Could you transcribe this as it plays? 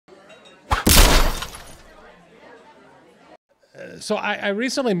So I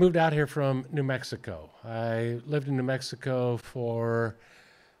recently moved out here from New Mexico. I lived in New Mexico for,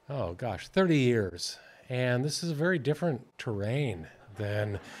 oh gosh, 30 years. And this is a very different terrain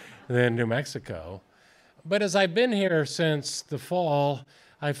than New Mexico. But as I've been here since the fall,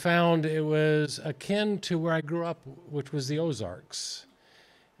 I found it was akin to where I grew up, which was the Ozarks,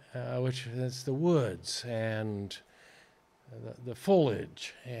 which is the woods and the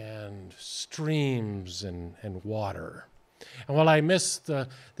foliage and streams and water. And while I miss the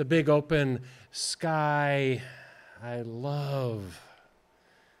big open sky, I love,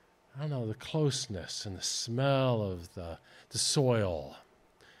 I don't know, the closeness and the smell of the soil.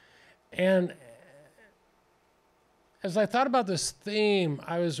 And as I thought about this theme,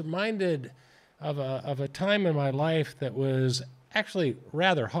 I was reminded of a time in my life that was actually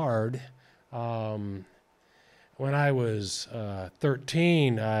rather hard. When I was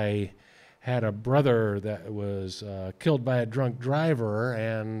 13, I had a brother that was killed by a drunk driver,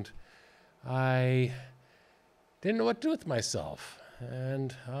 and I didn't know what to do with myself.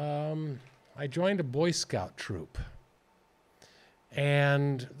 And I joined a Boy Scout troop.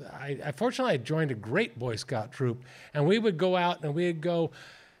 And fortunately, I joined a great Boy Scout troop, and we would go out and we'd go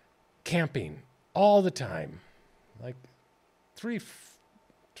camping all the time, like three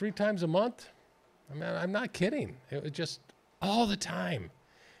times a month. I mean, I'm not kidding. It was just all the time.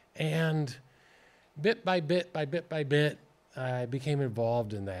 And bit by bit, I became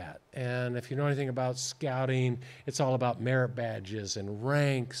involved in that. And if you know anything about scouting, it's all about merit badges and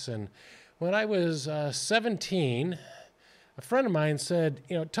ranks. And when I was 17, a friend of mine said,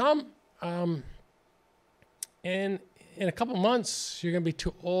 you know, Tom, in a couple months, you're going to be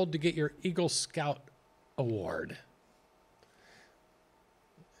too old to get your Eagle Scout award.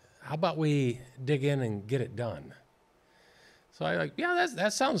 How about we dig in and get it done? So I like, yeah,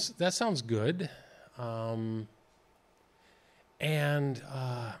 that sounds good.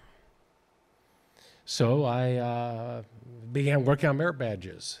 So I began working on merit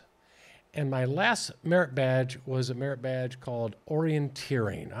badges. And my last merit badge was a merit badge called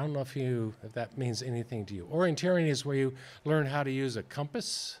orienteering. I don't know if that means anything to you. Orienteering is where you learn how to use a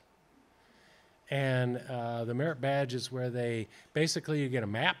compass. And the merit badge is where you get a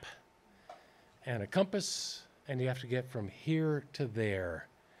map and a compass, and you have to get from here to there.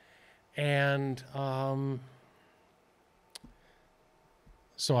 And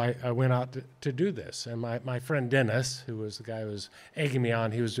so I went out to do this. And my friend Dennis, who was the guy who was egging me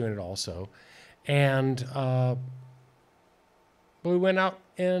on, he was doing it also. And we went out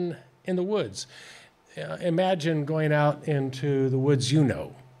in the woods. Imagine going out into the woods you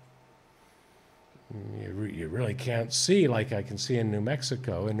know. You really can't see like I can see in New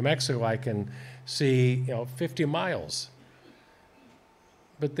Mexico. In New Mexico, I can see 50 miles.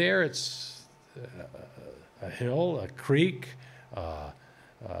 But there it's a hill, a creek, a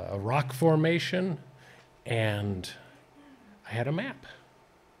rock formation, and I had a map.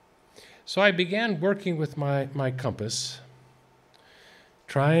 So I began working with my compass,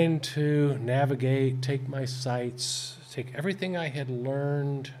 trying to navigate, take my sights, take everything I had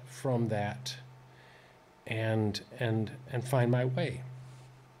learned from that, and find my way.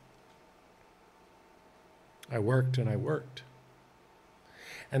 I worked and I worked.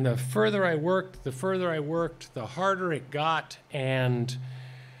 And the further I worked, the harder it got, and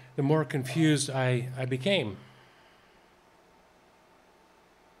the more confused I became.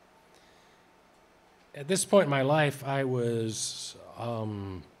 At this point in my life, I was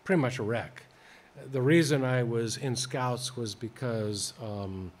pretty much a wreck. The reason I was in Scouts was because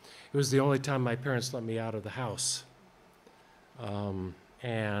it was the only time my parents let me out of the house. And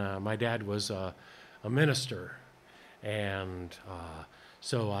my dad was a minister. And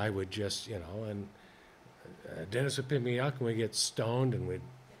so I would just, and Dennis would pick me up and we'd get stoned and we'd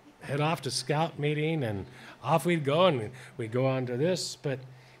head off to scout meeting and off we'd go and we'd go on to this. But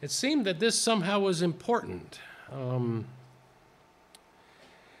it seemed that this somehow was important.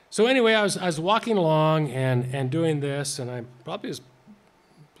 So anyway, I was walking along and doing this, and I probably was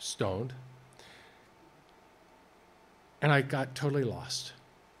stoned. And I got totally lost.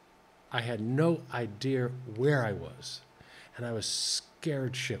 I had no idea where I was. And I was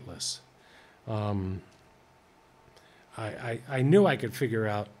scared shitless. I knew I could figure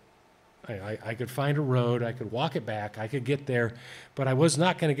out, I could find a road, I could walk it back, I could get there, but I was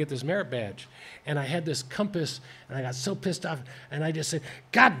not going to get this merit badge. And I had this compass, and I got so pissed off, and I just said,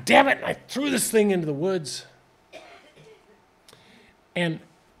 God damn it, and I threw this thing into the woods. And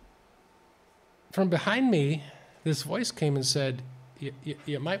from behind me, this voice came and said,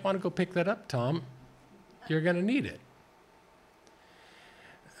 you might want to go pick that up, Tom. You're going to need it.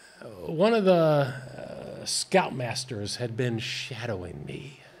 One of the scoutmasters had been shadowing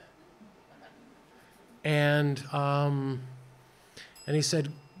me. And he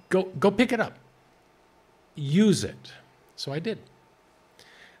said, go pick it up. Use it. So I did.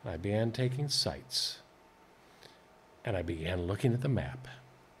 And I began taking sights. And I began looking at the map.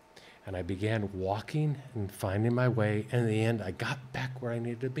 And I began walking and finding my way. And in the end, I got back where I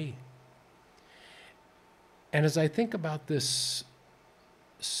needed to be. And as I think about this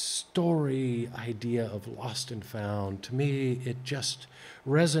story idea of lost and found, to me, it just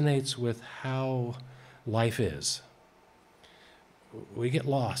resonates with how life is. We get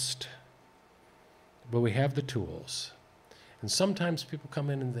lost, but we have the tools. And sometimes people come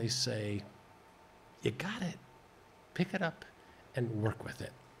in and they say, you got it. Pick it up and work with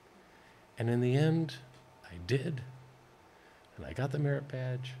it. And in the end, I did. And I got the merit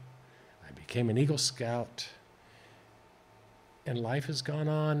badge. I became an Eagle Scout. And life has gone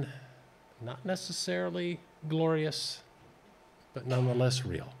on, not necessarily glorious, but nonetheless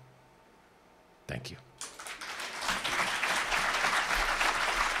real. Thank you.